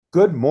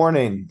Good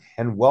morning,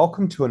 and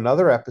welcome to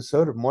another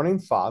episode of Morning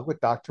Fog with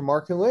Dr.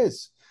 Mark and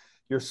Liz,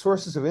 your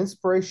sources of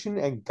inspiration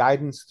and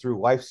guidance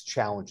through life's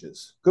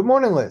challenges. Good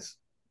morning, Liz.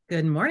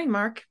 Good morning,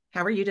 Mark.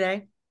 How are you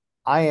today?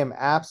 I am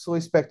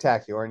absolutely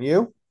spectacular. And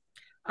you?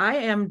 I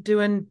am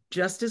doing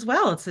just as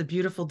well. It's a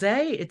beautiful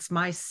day. It's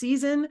my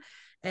season,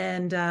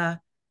 and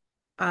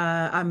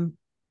I'm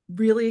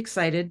really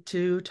excited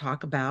to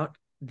talk about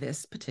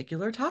this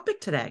particular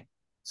topic today.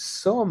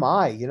 So am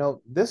I.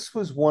 This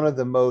was one of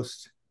the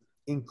most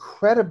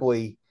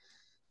incredibly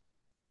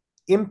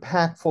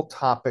impactful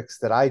topics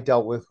that I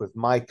dealt with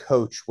my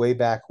coach way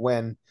back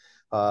when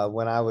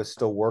I was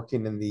still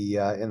working in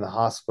the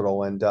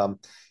hospital, and it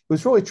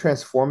was really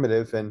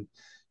transformative. And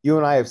you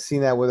and I have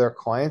seen that with our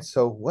clients.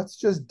 So let's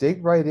just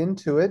dig right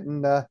into it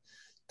and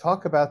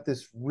talk about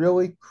this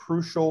really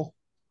crucial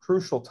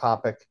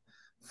topic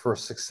for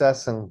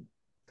success and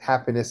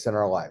happiness in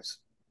our lives.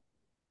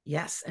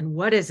 Yes. And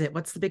what is it?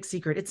 What's the big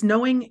secret? It's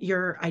knowing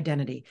your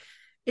identity.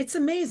 It's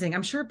amazing.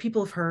 I'm sure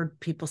people have heard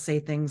people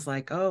say things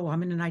like, oh,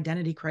 I'm in an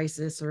identity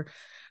crisis, or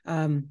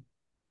um,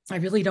 I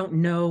really don't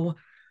know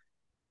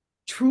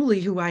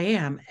truly who I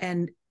am.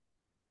 And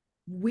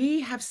we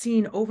have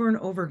seen over and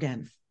over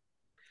again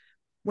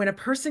when a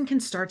person can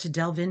start to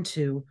delve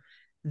into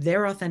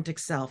their authentic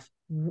self,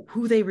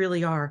 who they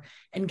really are,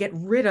 and get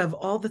rid of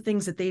all the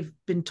things that they've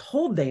been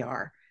told they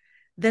are,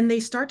 then they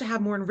start to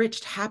have more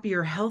enriched,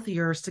 happier,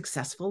 healthier,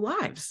 successful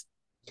lives.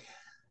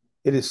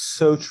 It is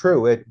so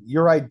true.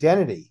 Your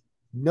identity,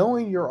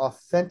 knowing your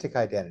authentic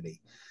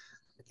identity,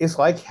 is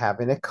like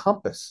having a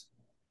compass.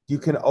 You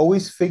can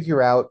always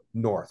figure out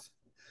north.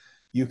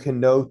 You can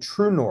know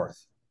true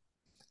north.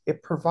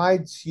 It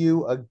provides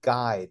you a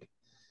guide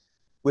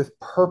with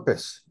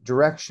purpose,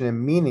 direction,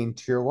 and meaning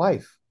to your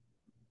life.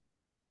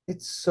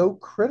 It's so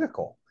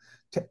critical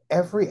to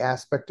every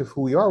aspect of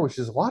who we are, which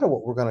is a lot of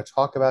what we're going to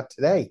talk about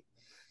today.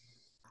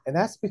 And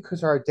that's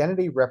because our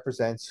identity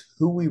represents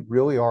who we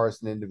really are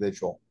as an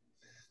individual,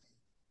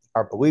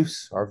 our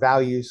beliefs, our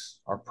values,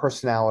 our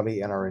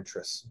personality, and our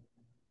interests.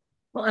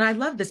 Well, and I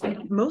love this.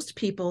 Most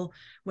people,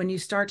 when you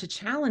start to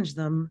challenge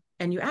them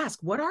and you ask,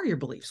 what are your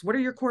beliefs? What are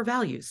your core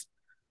values?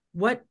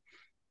 What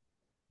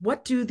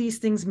what do these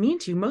things mean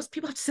to you? Most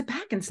people have to sit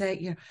back and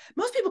say,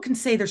 most people can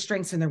say their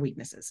strengths and their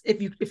weaknesses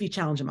if you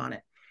challenge them on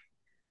it.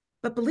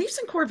 But beliefs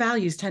and core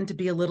values tend to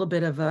be a little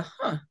bit of I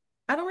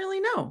don't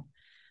really know.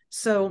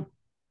 So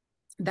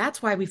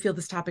that's why we feel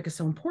this topic is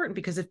so important,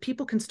 because if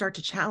people can start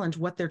to challenge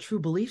what their true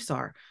beliefs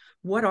are,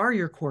 what are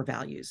your core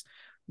values?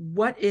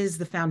 What is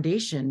the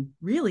foundation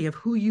really of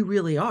who you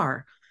really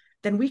are?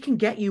 Then we can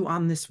get you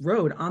on this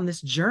road, on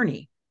this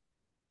journey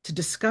to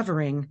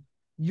discovering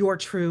your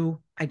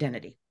true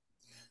identity.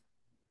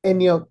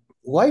 And,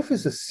 life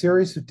is a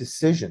series of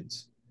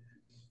decisions.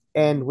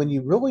 And when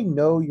you really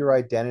know your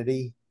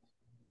identity,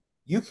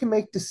 you can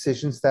make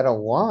decisions that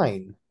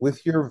align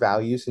with your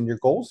values and your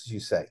goals, as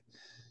you say.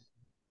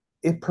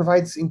 It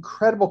provides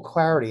incredible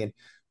clarity. And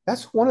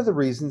that's one of the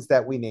reasons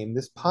that we named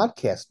this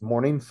podcast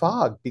Morning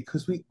Fog,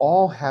 because we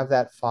all have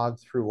that fog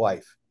through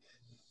life.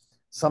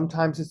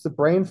 Sometimes it's the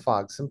brain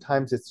fog,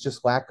 sometimes it's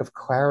just lack of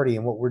clarity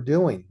in what we're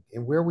doing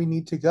and where we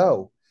need to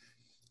go.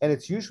 And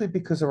it's usually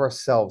because of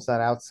ourselves, not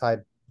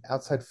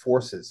outside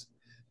forces.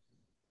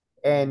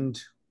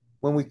 And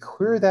when we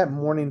clear that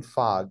morning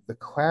fog, the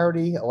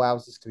clarity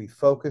allows us to be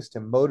focused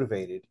and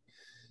motivated,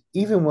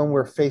 even when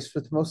we're faced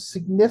with the most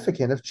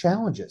significant of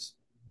challenges.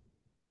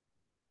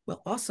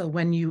 Well, also,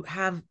 when you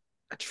have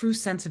a true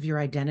sense of your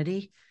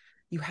identity,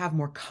 you have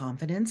more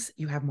confidence,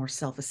 you have more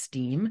self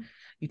esteem,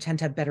 you tend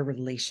to have better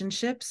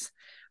relationships.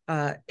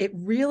 It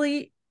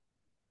really,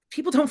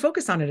 people don't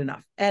focus on it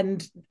enough.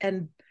 And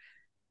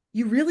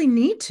you really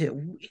need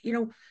to.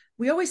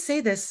 We always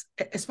say this: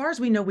 as far as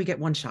we know, we get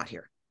one shot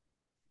here.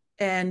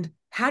 And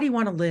how do you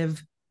want to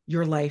live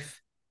your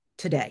life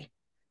today?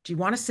 Do you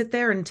want to sit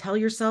there and tell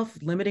yourself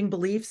limiting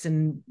beliefs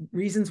and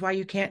reasons why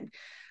you can't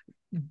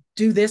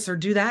do this or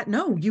do that?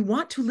 No, you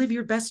want to live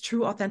your best,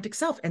 true, authentic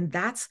self. And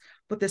that's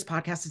what this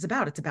podcast is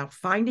about. It's about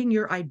finding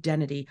your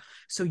identity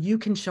so you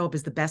can show up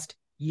as the best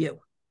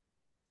you.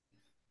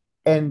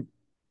 And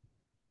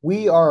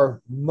we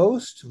are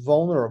most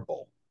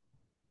vulnerable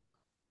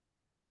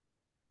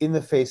in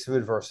the face of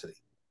adversity.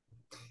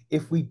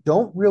 If we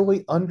don't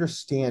really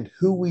understand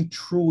who we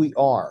truly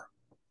are,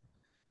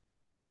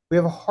 we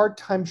have a hard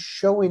time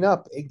showing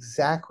up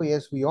exactly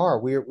as we are.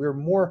 We're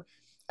more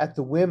at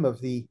the whim of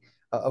the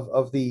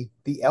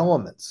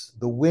elements,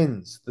 the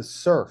winds, the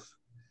surf.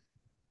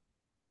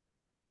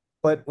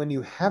 But when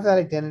you have that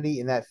identity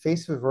in that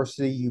face of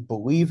adversity, you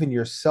believe in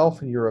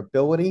yourself and your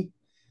ability,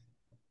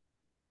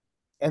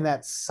 and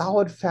that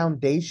solid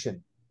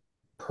foundation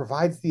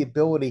provides the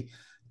ability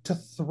to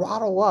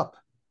throttle up,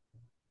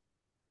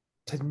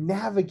 to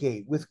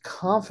navigate with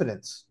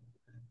confidence,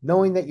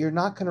 knowing that you're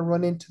not going to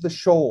run into the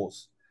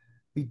shoals,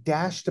 be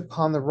dashed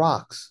upon the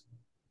rocks.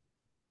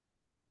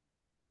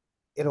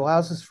 It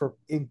allows us for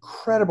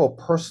incredible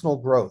personal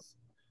growth,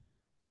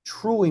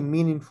 truly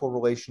meaningful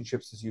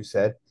relationships, as you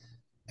said,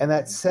 and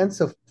that sense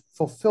of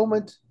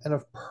fulfillment and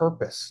of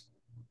purpose.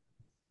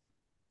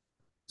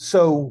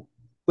 So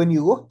when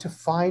you look to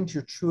find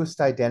your truest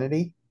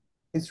identity,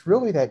 it's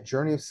really that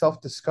journey of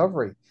self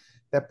discovery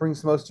that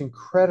brings the most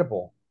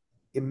incredible,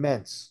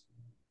 immense,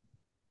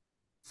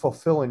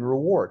 fulfilling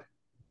reward.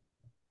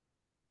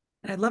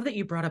 And I love that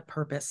you brought up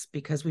purpose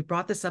because we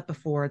brought this up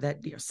before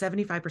that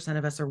 75%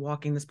 of us are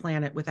walking this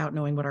planet without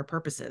knowing what our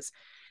purpose is.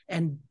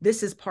 And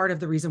this is part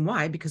of the reason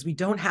why, because we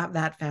don't have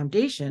that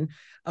foundation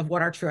of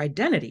what our true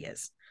identity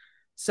is.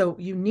 So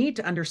you need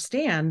to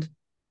understand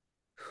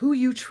who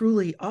you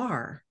truly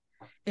are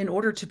in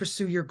order to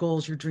pursue your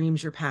goals, your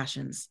dreams, your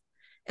passions.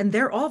 And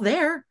they're all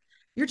there.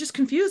 You're just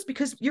confused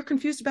because you're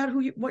confused about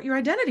what your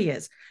identity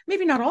is.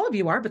 Maybe not all of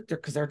you are, but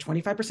because there are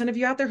 25% of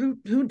you out there who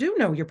do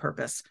know your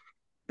purpose.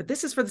 But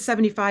this is for the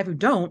 75 who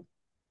don't.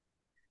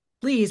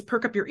 Please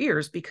perk up your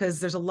ears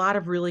because there's a lot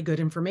of really good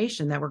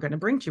information that we're going to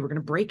bring to you. We're going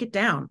to break it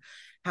down,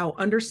 how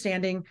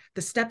understanding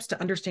the steps to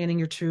understanding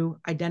your true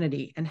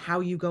identity and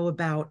how you go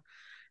about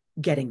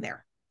getting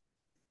there.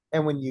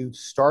 And when you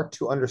start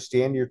to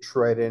understand your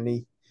true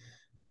identity,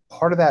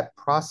 part of that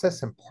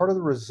process and part of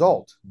the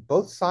result,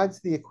 both sides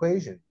of the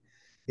equation,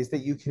 is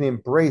that you can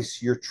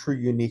embrace your true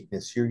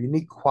uniqueness, your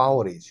unique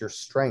qualities, your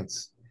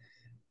strengths.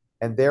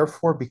 And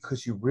therefore,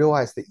 because you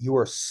realize that you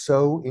are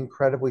so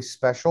incredibly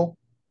special,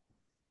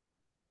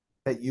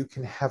 that you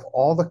can have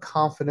all the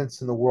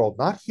confidence in the world,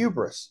 not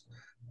hubris,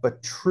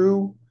 but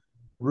true,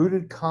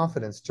 rooted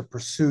confidence to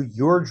pursue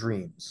your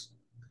dreams,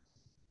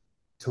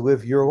 to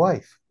live your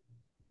life.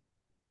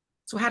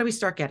 So, how do we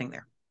start getting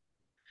there?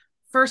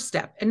 First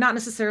step, and not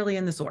necessarily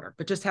in this order,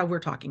 but just how we're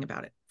talking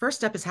about it. First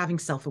step is having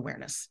self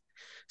awareness.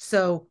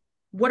 So,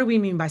 what do we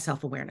mean by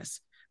self awareness?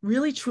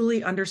 Really,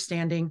 truly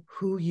understanding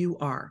who you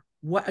are.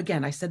 What,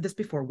 again, I said this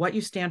before, what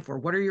you stand for,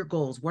 what are your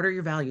goals, what are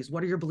your values,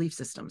 what are your belief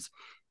systems?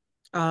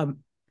 Um,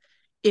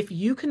 if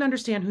you can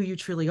understand who you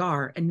truly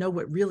are and know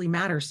what really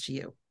matters to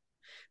you,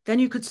 then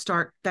you could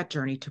start that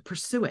journey to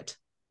pursue it.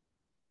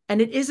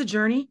 And it is a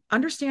journey.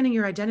 Understanding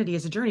your identity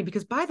is a journey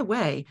because, by the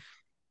way,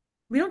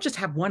 we don't just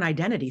have one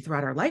identity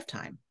throughout our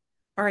lifetime.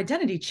 Our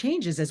identity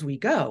changes as we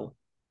go.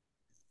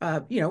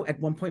 At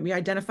one point we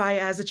identify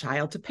as a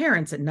child to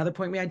parents. At another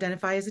point we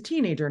identify as a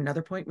teenager.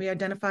 Another point we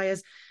identify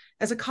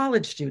as a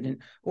college student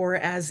or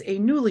as a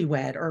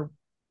newlywed or,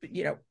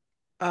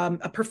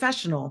 a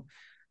professional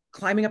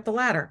climbing up the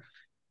ladder.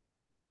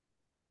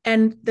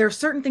 And there are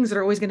certain things that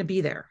are always going to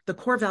be there. The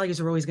core values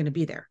are always going to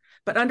be there,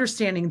 but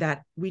understanding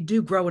that we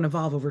do grow and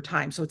evolve over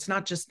time. So it's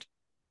not just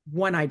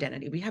one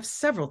identity. We have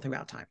several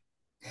throughout time.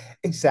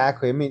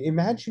 Exactly. I mean,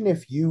 imagine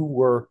if you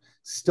were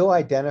still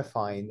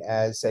identifying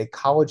as a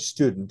college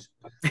student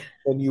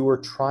and you were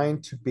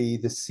trying to be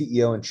the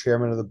CEO and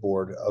chairman of the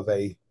board of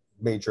a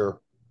major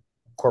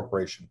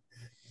corporation.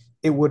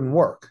 It wouldn't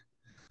work.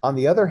 On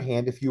the other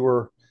hand, if you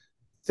were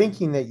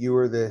thinking that you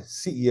were the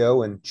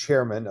CEO and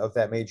chairman of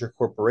that major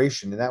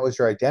corporation and that was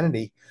your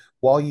identity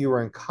while you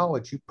were in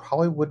college, you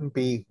probably wouldn't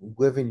be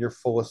living your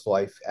fullest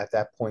life at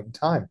that point in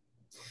time.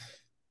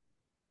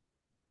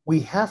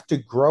 We have to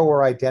grow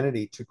our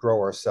identity to grow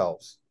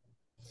ourselves.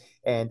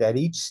 And at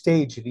each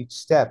stage, at each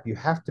step, you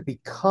have to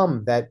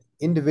become that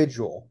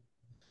individual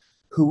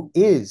who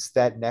is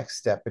that next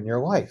step in your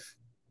life.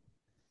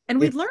 And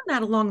we It learn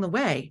that along the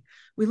way.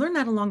 We learn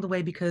that along the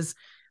way because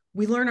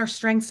we learn our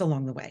strengths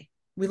along the way.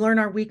 We learn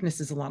our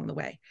weaknesses along the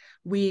way.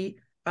 We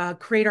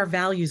create our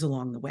values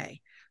along the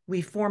way.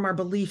 We form our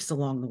beliefs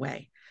along the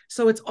way.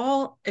 So it's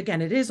all,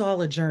 again, it is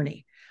all a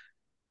journey.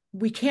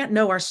 We can't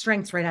know our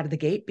strengths right out of the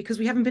gate because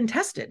we haven't been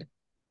tested.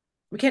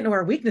 We can't know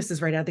our weaknesses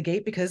right out of the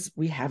gate because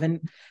we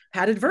haven't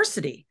had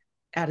adversity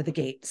out of the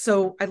gate.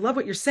 So I love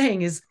what you're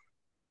saying is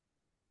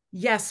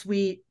yes,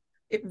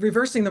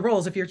 reversing the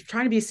roles. If you're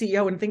trying to be a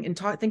CEO and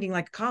thinking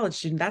like a college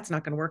student, that's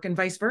not going to work, and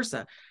vice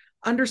versa.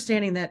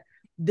 Understanding that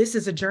this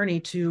is a journey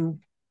to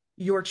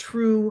your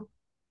true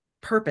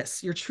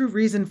purpose, your true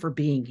reason for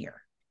being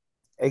here.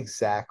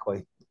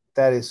 exactly.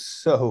 That is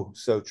so,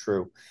 so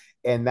true.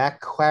 And that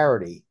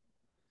clarity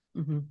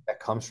Mm-hmm. that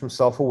comes from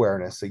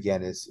self-awareness,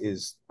 again,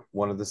 is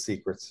one of the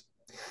secrets.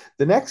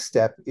 The next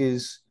step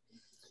is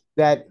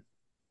that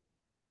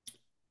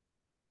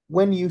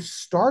when you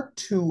start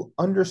to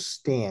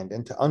understand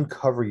and to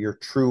uncover your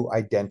true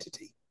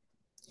identity,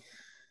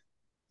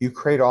 you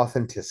create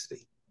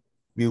authenticity.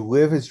 You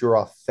live as your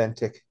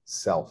authentic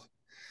self.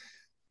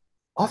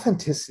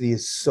 Authenticity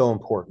is so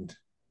important.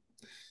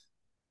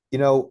 You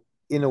know,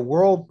 in a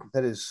world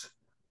that is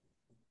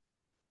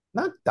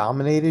not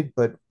dominated,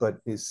 but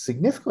is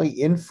significantly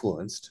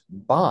influenced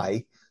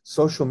by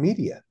social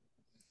media,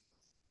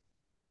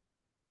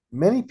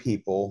 many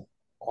people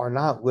are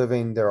not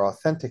living their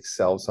authentic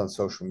selves on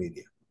social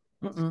media.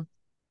 Mm-mm.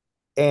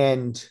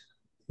 And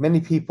many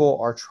people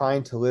are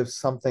trying to live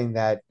something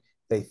that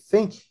they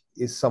think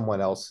is someone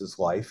else's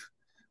life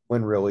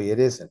when really it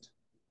isn't.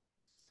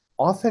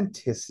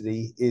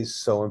 Authenticity is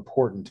so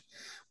important.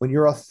 When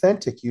you're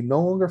authentic, you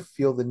no longer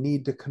feel the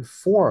need to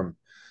conform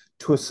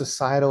to a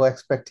societal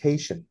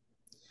expectation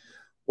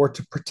or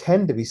to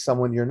pretend to be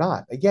someone you're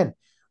not. Again,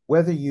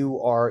 whether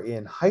you are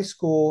in high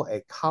school,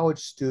 a college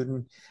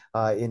student,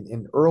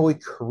 in early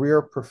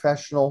career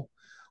professional,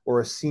 or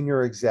a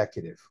senior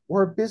executive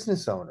or a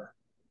business owner.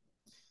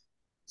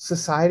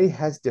 Society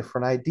has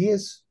different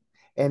ideas.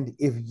 And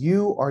if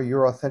you are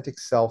your authentic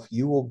self,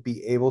 you will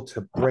be able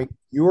to bring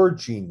your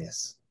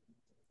genius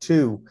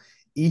to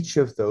each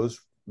of those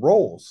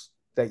roles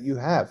that you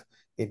have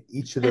in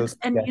each of those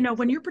And you know, identities.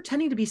 when you're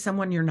pretending to be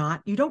someone you're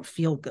not, you don't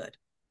feel good.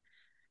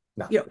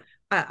 No, You know,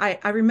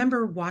 I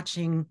remember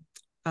watching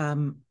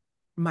um,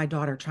 my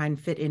daughter try and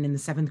fit in the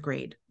seventh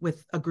grade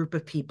with a group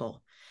of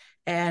people,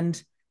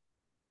 and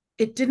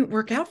it didn't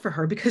work out for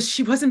her because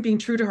she wasn't being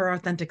true to her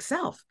authentic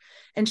self.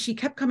 And she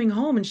kept coming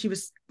home and she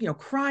was, you know,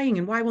 crying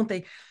and why won't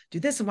they do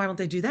this and why won't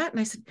they do that? And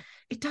I said,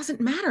 it doesn't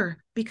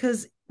matter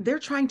because they're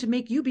trying to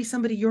make you be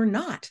somebody you're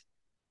not.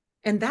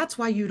 And that's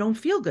why you don't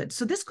feel good.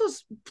 So this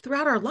goes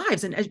throughout our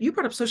lives. And as you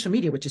brought up social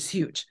media, which is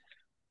huge.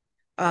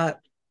 Uh,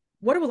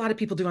 what do a lot of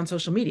people do on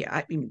social media?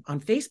 I mean, on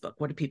Facebook,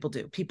 what do people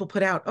do? People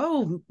put out,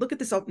 oh, look at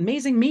this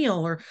amazing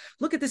meal or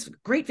look at this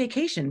great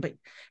vacation.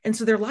 And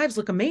so their lives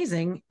look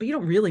amazing, but you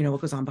don't really know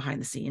what goes on behind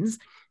the scenes.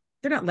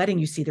 They're not letting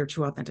you see their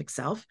true authentic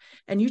self.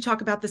 And you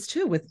talk about this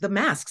too with the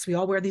masks. We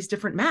all wear these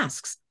different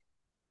masks.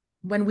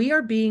 When we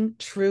are being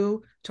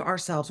true to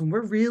ourselves, when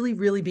we're really,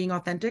 really being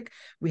authentic,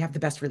 we have the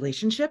best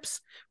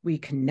relationships. We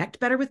connect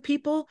better with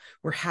people.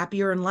 We're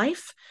happier in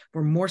life.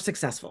 We're more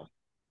successful.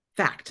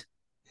 Fact.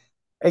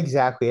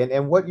 exactly.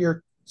 And what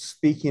you're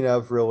speaking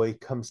of really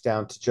comes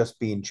down to just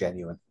being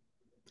genuine.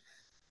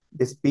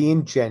 It's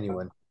being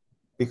genuine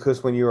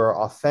because when you are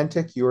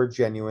authentic, you are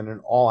genuine in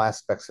all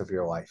aspects of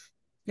your life.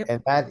 Yep.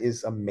 And that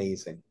is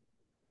amazing.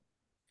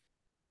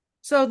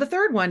 So the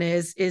third one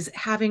is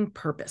having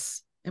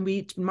purpose. And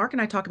we Mark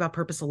and I talk about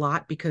purpose a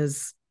lot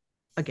because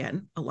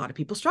again, a lot of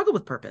people struggle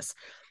with purpose.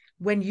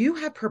 When you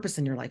have purpose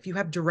in your life, you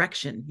have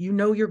direction, you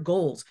know your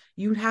goals,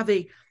 you have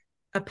a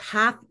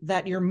path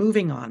that you're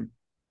moving on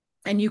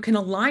and you can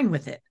align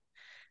with it.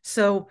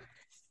 So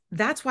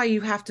that's why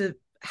you have to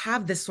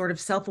have this sort of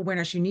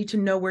self-awareness. You need to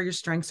know where your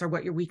strengths are,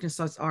 what your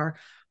weaknesses are,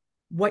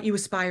 what you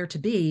aspire to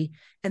be,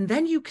 and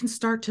then you can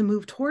start to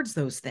move towards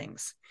those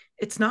things.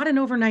 It's not an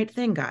overnight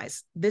thing,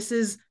 guys. This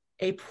is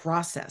a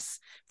process.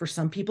 For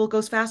some people, it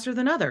goes faster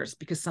than others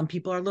because some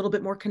people are a little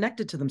bit more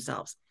connected to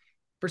themselves.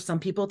 For some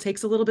people, it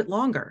takes a little bit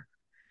longer.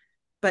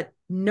 But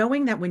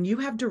knowing that when you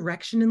have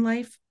direction in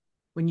life,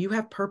 when you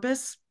have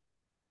purpose,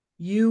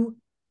 you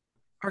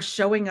are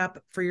showing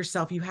up for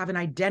yourself. You have an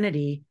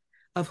identity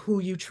of who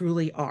you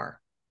truly are.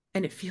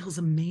 And it feels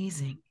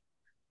amazing.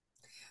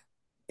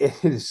 It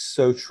is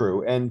so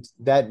true. And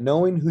that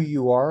knowing who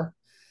you are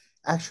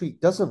actually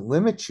doesn't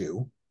limit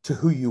you to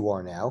who you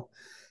are now.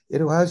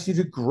 It allows you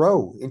to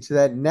grow into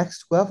that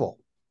next level,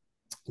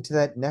 into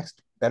that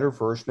next better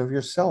version of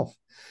yourself.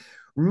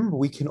 Remember,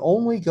 we can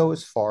only go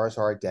as far as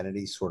our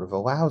identity sort of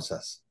allows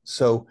us.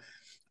 So,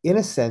 in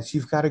a sense,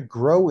 you've got to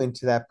grow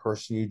into that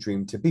person you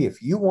dream to be.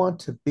 If you want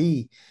to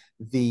be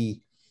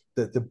the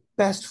the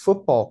best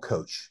football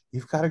coach,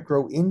 you've got to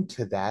grow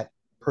into that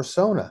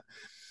persona.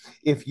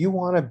 If you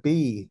want to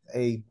be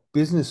a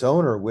business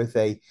owner with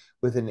a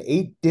with an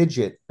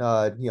 8-digit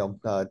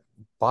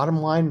bottom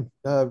line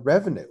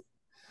revenue,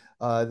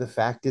 the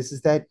fact is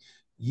that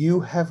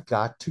you have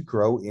got to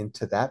grow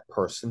into that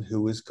person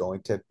who is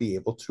going to be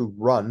able to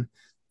run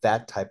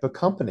that type of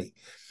company.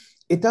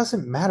 It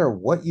doesn't matter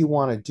what you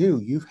want to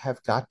do, you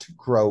have got to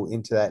grow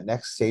into that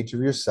next stage of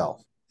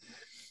yourself.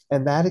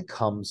 And that it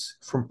comes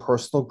from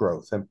personal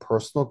growth, and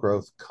personal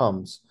growth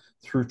comes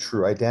through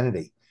true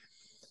identity.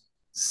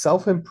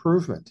 Self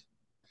improvement,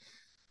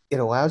 it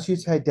allows you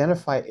to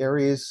identify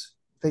areas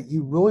that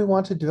you really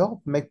want to develop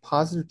and make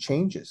positive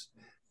changes.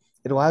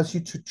 It allows you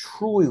to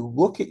truly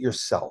look at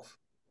yourself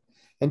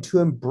and to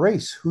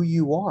embrace who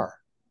you are.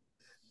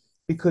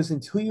 Because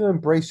until you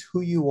embrace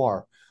who you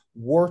are,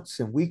 warts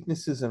and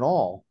weaknesses and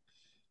all,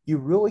 you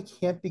really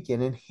can't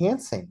begin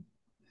enhancing.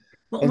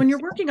 Well, And when you're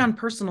working on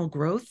personal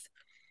growth,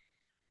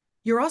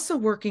 you're also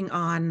working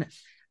on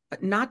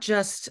not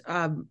just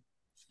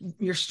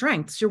your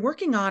strengths, you're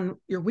working on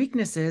your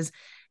weaknesses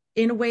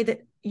in a way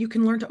that you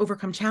can learn to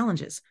overcome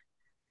challenges.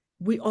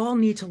 We all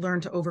need to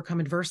learn to overcome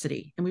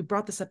adversity. And we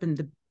brought this up in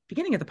the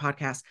beginning of the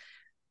podcast,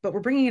 but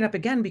we're bringing it up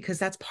again because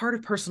that's part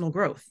of personal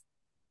growth.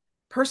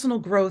 Personal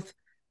growth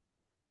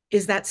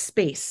is that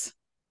space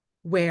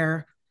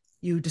where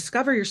you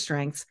discover your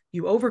strengths,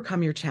 you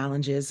overcome your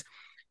challenges,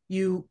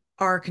 you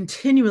are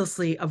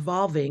continuously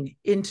evolving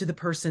into the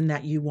person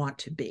that you want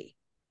to be.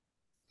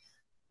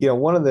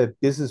 one of the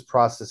business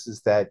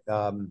processes that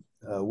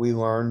we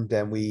learned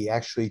and we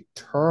actually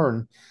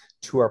turn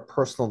to our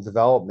personal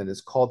development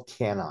is called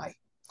Can I?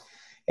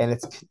 And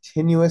it's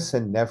continuous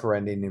and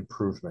never-ending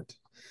improvement.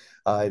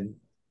 Uh,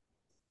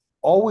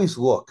 Always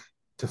look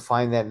to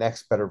find that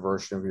next better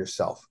version of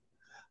yourself.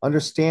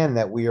 Understand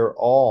that we are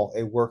all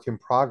a work in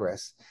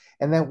progress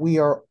and that we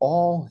are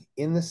all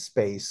in the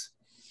space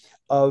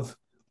of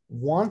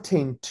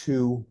wanting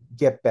to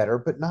get better,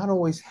 but not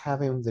always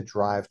having the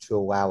drive to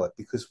allow it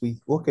because we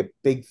look at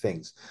big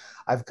things.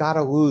 I've got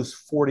to lose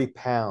 40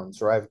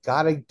 pounds, or I've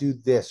got to do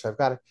this, or I've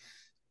got to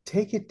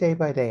take it day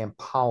by day and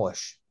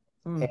polish.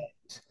 And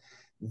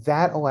Mm.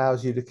 That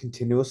allows you to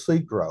continuously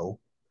grow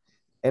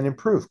and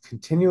improve.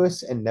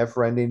 Continuous and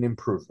never ending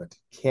improvement.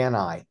 Can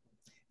I?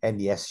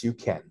 And yes, you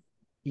can.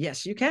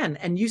 Yes, you can.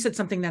 And you said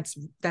something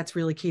that's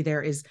really key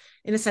there is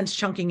in a sense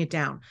chunking it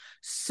down.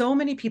 So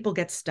many people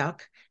get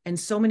stuck and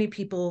so many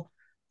people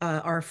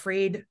are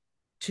afraid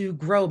to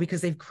grow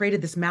because they've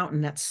created this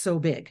mountain that's so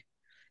big.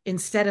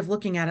 Instead of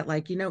looking at it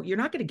like, you're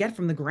not going to get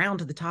from the ground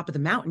to the top of the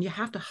mountain. You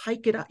have to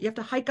hike it up. You have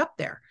to hike up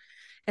there.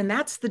 And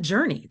that's the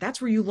journey.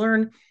 That's where you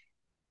learn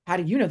how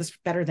do you know this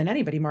better than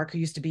anybody, Mark, who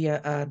used to be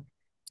a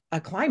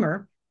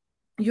climber.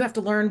 You have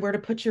to learn where to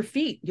put your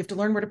feet. You have to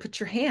learn where to put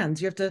your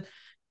hands. You have to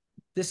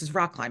this is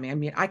rock climbing. I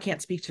mean, I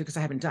can't speak to it because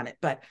I haven't done it,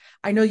 but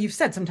I know you've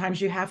said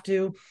sometimes you have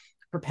to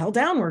propel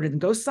downward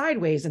and go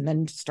sideways and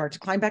then start to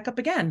climb back up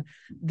again.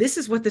 This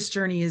is what this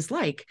journey is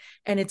like.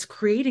 And it's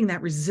creating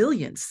that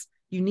resilience.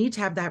 You need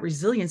to have that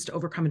resilience to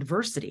overcome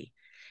adversity.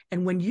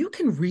 And when you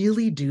can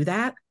really do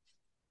that,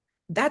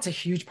 that's a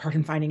huge part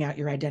in finding out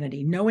your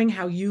identity, knowing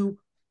how you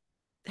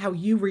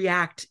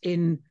react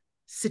in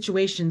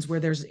situations where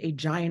there's a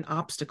giant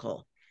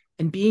obstacle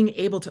and being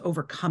able to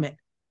overcome it.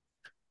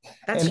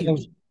 That's And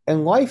huge.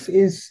 and life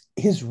is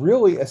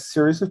really a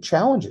series of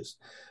challenges.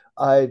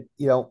 You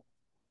know,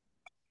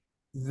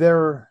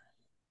 there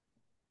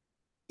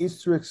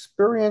is through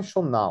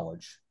experiential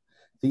knowledge,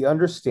 the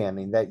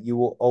understanding that you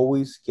will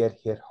always get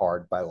hit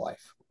hard by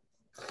life.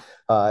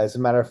 As a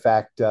matter of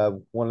fact,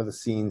 one of the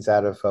scenes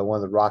out of one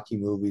of the Rocky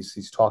movies,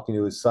 he's talking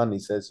to his son. He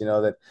says,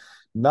 that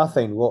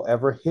nothing will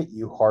ever hit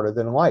you harder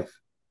than life.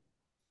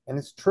 And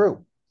it's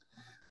true.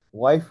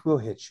 Life will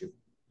hit you,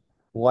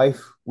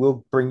 life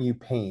will bring you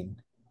pain.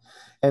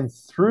 And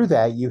through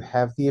that, you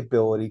have the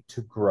ability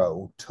to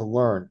grow, to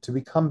learn, to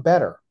become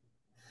better.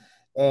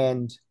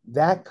 And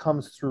that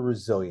comes through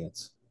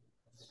resilience.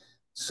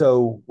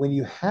 So when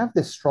you have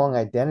this strong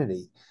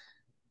identity,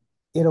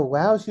 it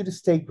allows you to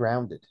stay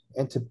grounded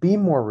and to be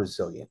more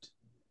resilient.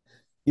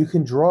 You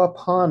can draw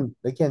upon,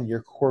 again,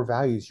 your core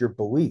values, your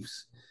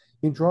beliefs.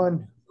 You can draw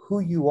on who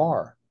you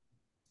are.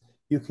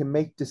 You can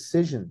make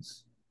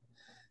decisions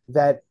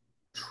that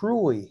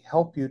truly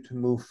help you to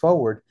move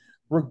forward,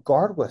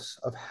 regardless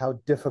of how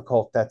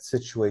difficult that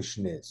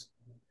situation is.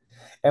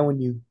 And when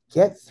you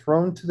get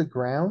thrown to the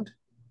ground,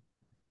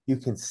 you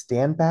can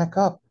stand back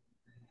up,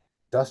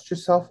 dust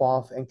yourself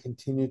off, and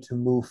continue to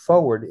move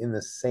forward in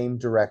the same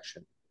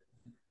direction.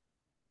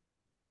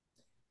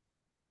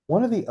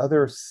 One of the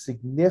other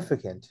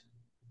significant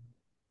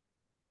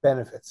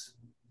benefits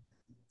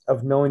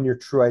of knowing your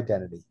true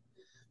identity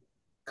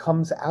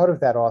comes out of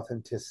that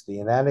authenticity,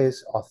 and that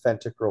is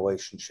authentic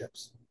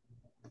relationships.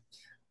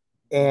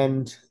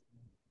 And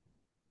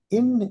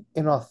in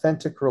an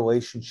authentic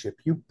relationship,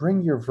 you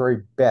bring your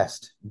very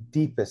best,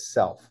 deepest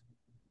self.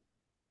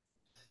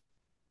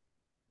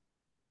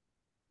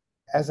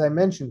 As I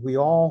mentioned, we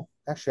all,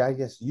 actually, I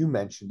guess you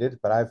mentioned it,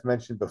 but I've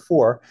mentioned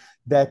before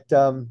that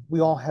we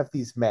all have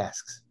these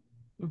masks.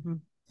 Mm-hmm.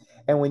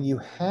 And when you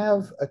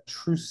have a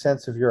true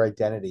sense of your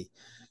identity,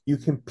 you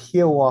can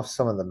peel off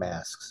some of the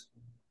masks.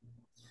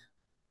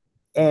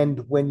 And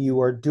when you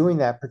are doing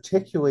that,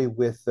 particularly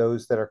with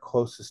those that are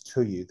closest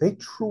to you, they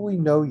truly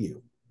know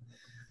you.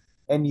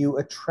 And you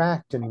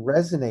attract and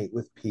resonate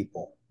with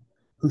people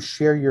who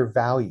share your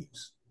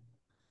values,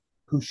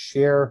 who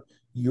share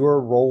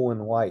your role in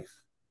life.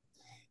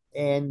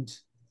 And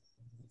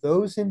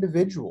those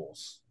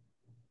individuals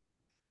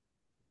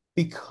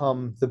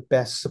become the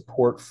best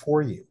support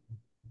for you.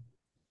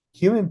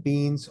 Human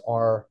beings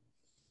are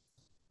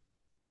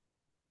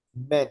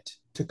meant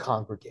to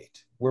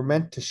congregate. We're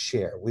meant to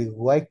share. We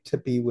like to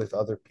be with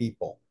other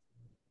people.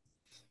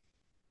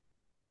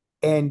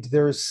 And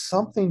there is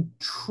something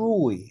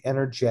truly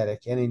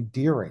energetic and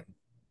endearing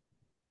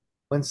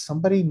when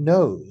somebody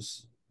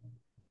knows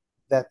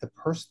that the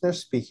person they're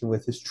speaking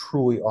with is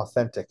truly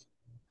authentic,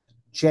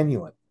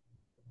 genuine,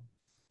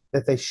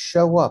 that they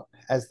show up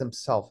as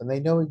themselves and they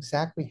know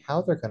exactly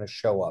how they're going to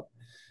show up,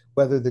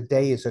 whether the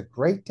day is a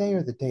great day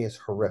or the day is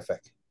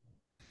horrific.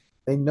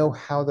 They know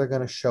how they're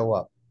going to show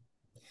up.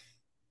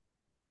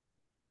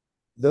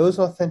 Those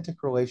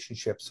authentic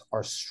relationships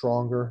are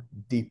stronger,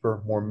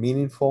 deeper, more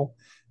meaningful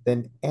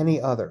than any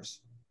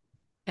others.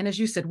 And as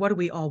you said, what do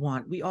we all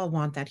want? We all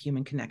want that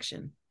human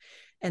connection.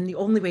 And the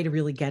only way to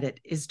really get it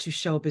is to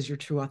show up as your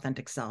true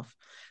authentic self.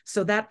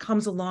 So that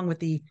comes along with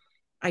the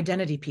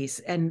identity piece.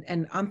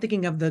 And I'm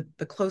thinking of the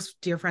close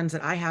dear friends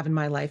that I have in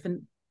my life,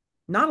 and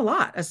not a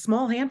lot, a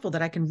small handful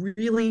that I can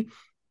really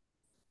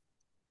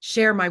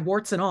share my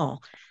warts and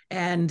all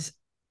and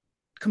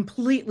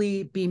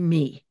completely be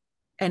me.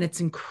 And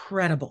it's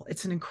incredible.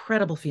 It's an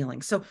incredible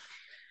feeling. So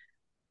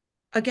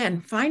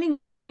again, finding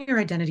your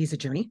identity is a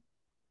journey.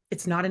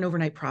 It's not an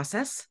overnight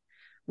process.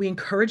 We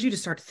encourage you to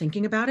start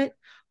thinking about it.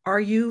 Are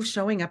you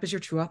showing up as your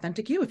true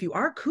authentic you? If you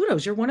are,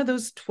 kudos. You're one of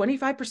those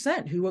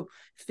 25% who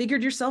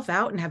figured yourself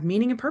out and have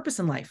meaning and purpose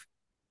in life.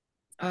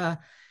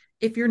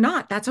 If you're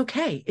not, that's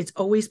okay. It's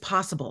always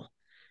possible.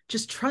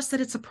 Just trust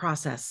that it's a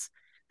process.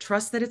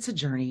 Trust that it's a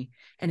journey.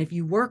 And if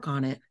you work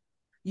on it,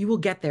 you will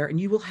get there and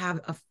you will have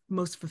a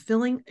most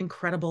fulfilling,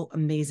 incredible,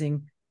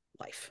 amazing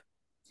life.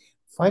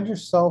 Find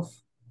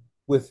yourself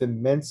with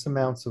immense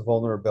amounts of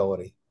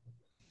vulnerability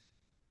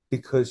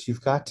because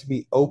you've got to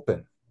be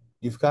open.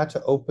 You've got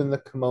to open the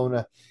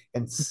kimono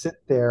and sit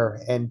there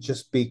and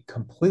just be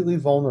completely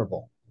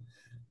vulnerable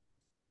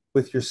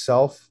with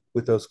yourself,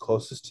 with those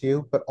closest to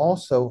you, but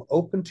also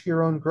open to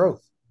your own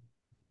growth.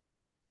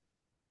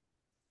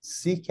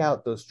 Seek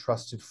out those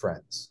trusted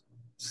friends,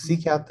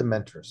 seek out the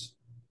mentors.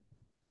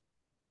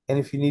 And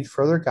if you need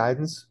further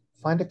guidance,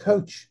 find a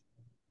coach.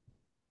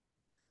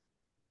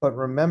 But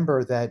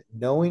remember that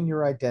knowing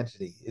your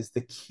identity is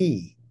the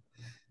key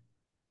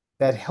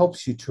that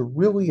helps you to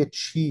really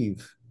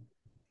achieve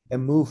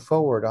and move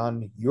forward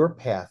on your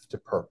path to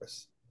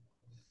purpose.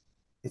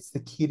 It's the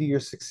key to your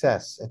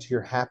success and to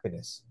your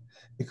happiness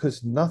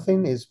because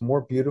nothing is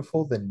more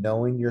beautiful than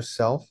knowing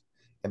yourself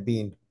and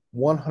being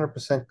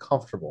 100%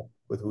 comfortable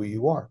with who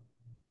you are.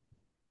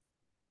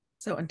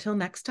 So until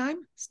next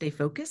time, stay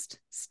focused,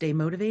 stay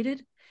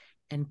motivated,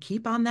 and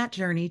keep on that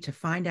journey to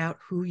find out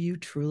who you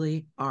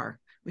truly are.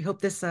 We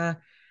hope this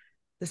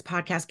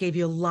podcast gave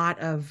you a lot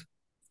of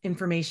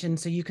information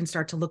so you can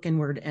start to look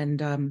inward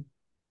and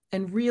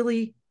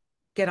really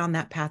get on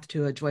that path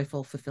to a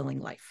joyful, fulfilling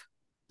life.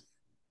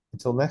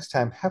 Until next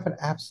time, have an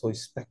absolutely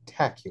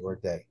spectacular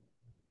day.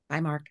 Bye,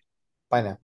 Mark. Bye now.